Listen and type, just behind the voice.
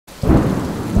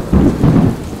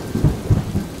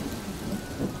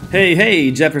Hey,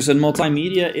 hey, Jefferson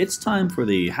Multimedia, it's time for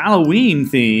the Halloween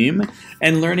theme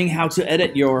and learning how to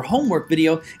edit your homework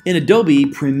video in Adobe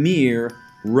Premiere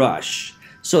Rush.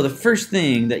 So the first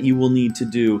thing that you will need to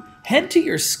do, head to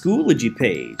your Schoology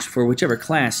page for whichever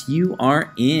class you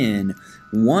are in.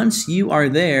 Once you are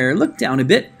there, look down a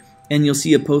bit and you'll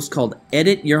see a post called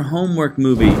Edit Your Homework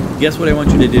Movie. Guess what I want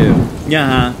you to do?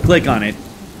 Yeah, click on it.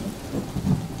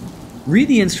 Read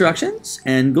the instructions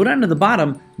and go down to the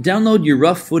bottom, download your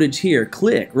rough footage here.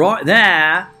 Click right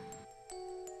there.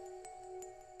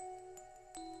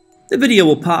 The video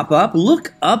will pop up.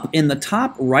 Look up in the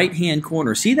top right-hand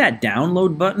corner. See that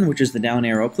download button, which is the down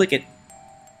arrow? Click it.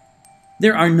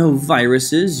 There are no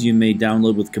viruses. You may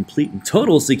download with complete and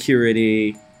total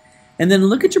security. And then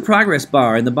look at your progress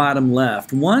bar in the bottom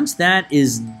left. Once that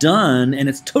is done and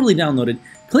it's totally downloaded,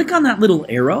 click on that little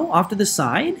arrow off to the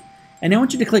side. And I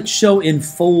want you to click Show in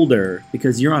Folder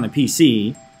because you're on a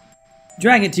PC.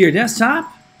 Drag it to your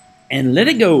desktop and let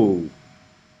it go.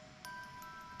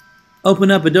 Open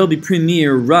up Adobe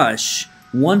Premiere Rush.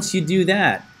 Once you do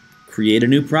that, create a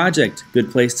new project.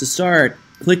 Good place to start.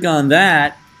 Click on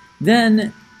that.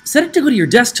 Then set it to go to your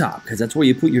desktop because that's where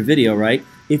you put your video, right?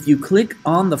 If you click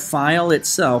on the file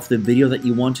itself, the video that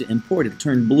you want to import, it'll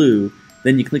turn blue.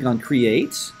 Then you click on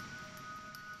Create.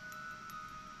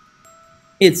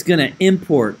 It's going to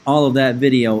import all of that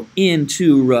video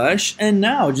into Rush. And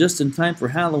now, just in time for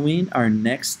Halloween, our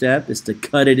next step is to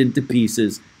cut it into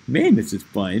pieces. Man, this is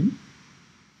fun.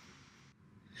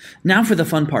 Now for the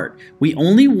fun part. We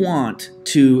only want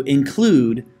to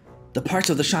include the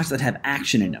parts of the shots that have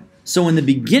action in them. So in the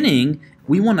beginning,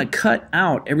 we want to cut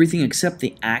out everything except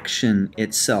the action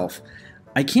itself.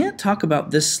 I can't talk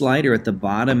about this slider at the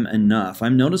bottom enough.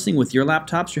 I'm noticing with your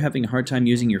laptops, you're having a hard time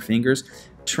using your fingers.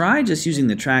 Try just using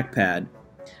the trackpad.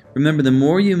 Remember, the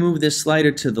more you move this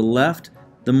slider to the left,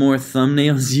 the more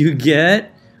thumbnails you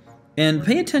get. And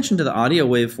pay attention to the audio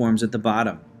waveforms at the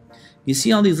bottom. You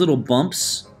see all these little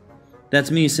bumps? That's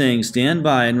me saying stand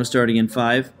by, and we're starting in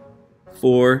 5,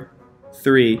 4,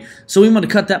 3. So we want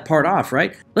to cut that part off,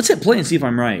 right? Let's hit play and see if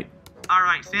I'm right. All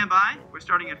right, stand by. We're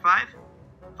starting in 5,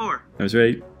 4. I was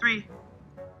right. 3.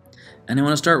 And I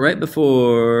want to start right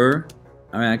before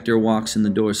our actor walks in the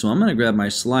door. So I'm going to grab my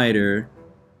slider.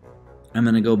 I'm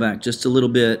going to go back just a little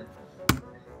bit.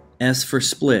 S for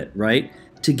split, right?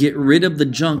 To get rid of the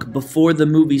junk before the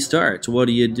movie starts, what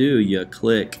do? You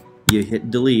click, you hit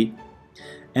delete.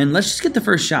 And let's just get the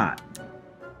first shot.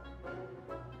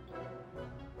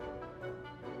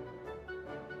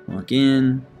 Walk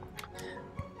in.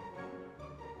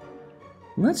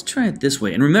 Let's try it this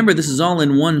way. And remember, this is all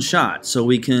in one shot, so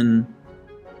we can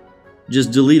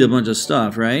just delete a bunch of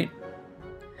stuff, right?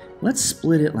 Let's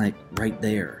split it like right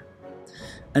there.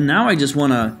 And now I just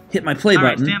want to hit my play button. All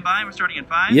right, stand by. We're starting in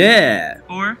 5. Yeah.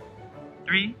 4,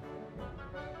 3.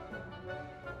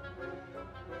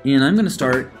 And I'm going to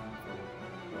start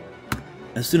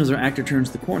as soon as our actor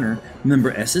turns the corner.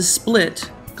 Remember, S is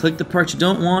split. Click the part you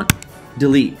don't want.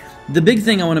 Delete. The big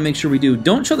thing I want to make sure we do,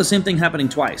 don't show the same thing happening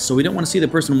twice. So we don't want to see the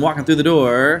person walking through the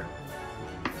door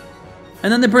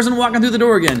and then the person walking through the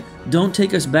door again. Don't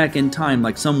take us back in time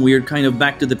like some weird kind of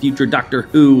Back to the Future Doctor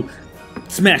Who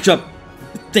smash up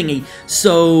thingy.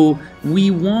 So we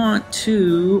want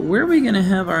to, where are we going to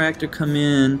have our actor come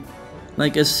in?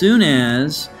 Like as soon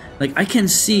as, like I can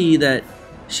see that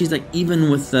she's like even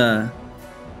with the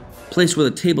place where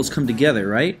the tables come together,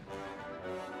 right?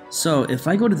 So if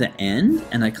I go to the end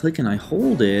and I click and I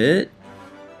hold it,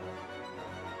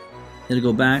 it'll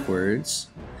go backwards.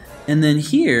 And then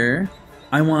here,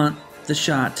 I want the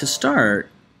shot to start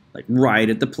like right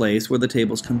at the place where the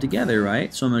tables come together,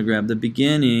 right? So I'm going to grab the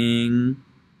beginning.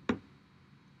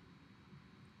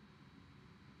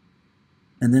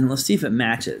 And then let's see if it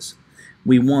matches.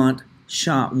 We want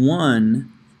shot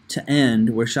 1 to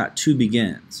end where shot 2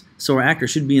 begins. So our actor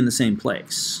should be in the same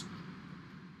place.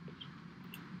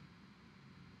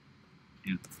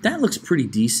 That looks pretty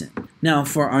decent. Now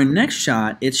for our next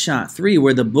shot, it's shot 3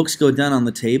 where the books go down on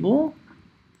the table.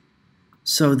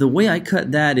 So the way I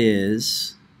cut that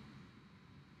is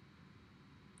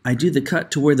I do the cut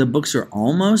to where the books are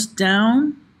almost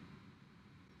down.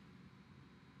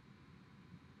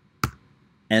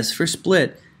 S for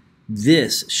split.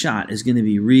 This shot is going to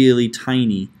be really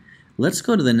tiny. Let's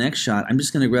go to the next shot. I'm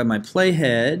just going to grab my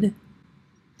playhead,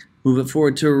 move it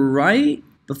forward to right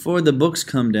before the books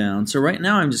come down. So right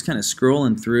now I'm just kind of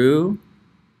scrolling through,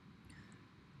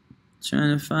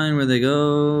 trying to find where they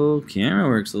go. Camera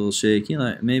works a little shaky,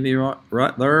 like maybe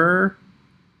right there.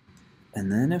 And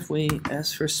then if we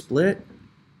S for split,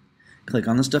 click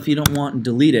on the stuff you don't want and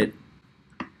delete it.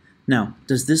 Now,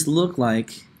 does this look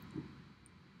like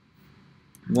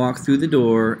walk through the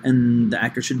door, and the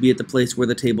actor should be at the place where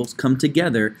the tables come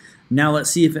together. Now let's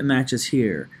see if it matches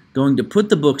here. Going to put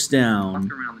the books down.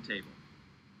 Walk around the table.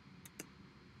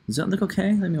 Does that look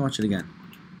okay? Let me watch it again.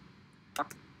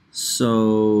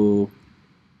 So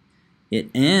it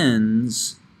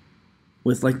ends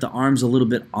with like the arms a little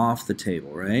bit off the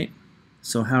table, right?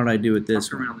 So how did I do it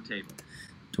this way? Walk around the table.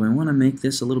 Do I want to make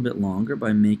this a little bit longer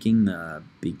by making the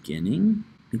beginning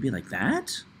maybe like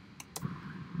that?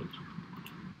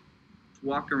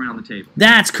 Walk around the table.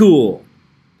 That's cool.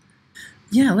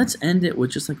 Yeah, let's end it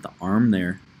with just like the arm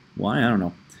there. Why? I don't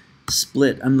know.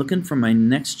 Split. I'm looking for my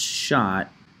next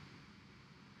shot,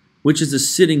 which is the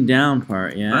sitting down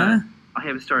part, yeah? I'll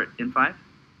have it start in 5,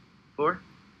 4,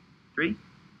 3,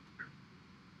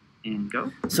 and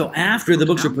go. So after the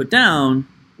books are put down,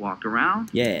 Walk around.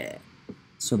 yeah.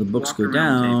 So the books Walk go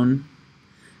around down.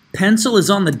 Pencil is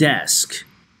on the desk.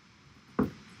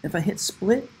 If I hit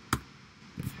split,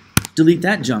 delete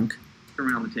that junk. Walk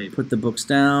around the table. Put the books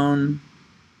down.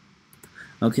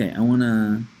 Okay, I want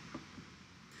to...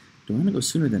 Do I want to go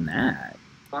sooner than that?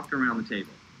 Walk around the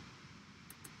table.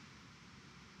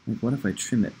 Like, what if I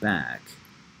trim it back?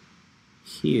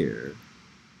 Here.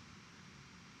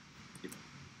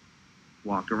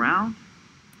 Walk around.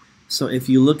 So if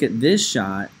you look at this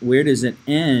shot, where does it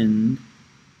end?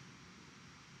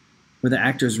 Where the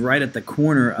actor's right at the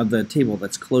corner of the table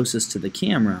that's closest to the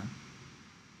camera.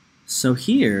 So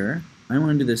here, I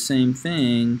want to do the same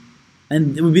thing.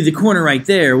 And it would be the corner right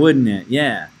there, wouldn't it?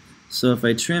 Yeah. So if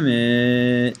I trim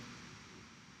it...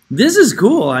 This is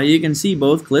cool how you can see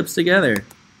both clips together.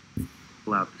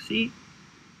 Pull out the seat.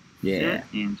 Yeah. Sit,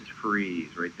 and just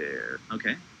freeze right there.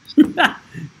 Okay.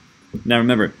 Now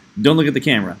remember, don't look at the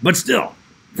camera. But still,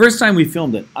 first time we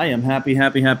filmed it, I am happy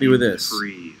with this.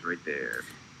 Freeze right there.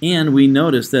 And we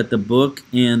noticed that the book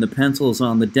and the pencil is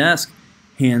on the desk.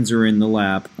 Hands are in the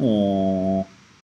lap. Aww.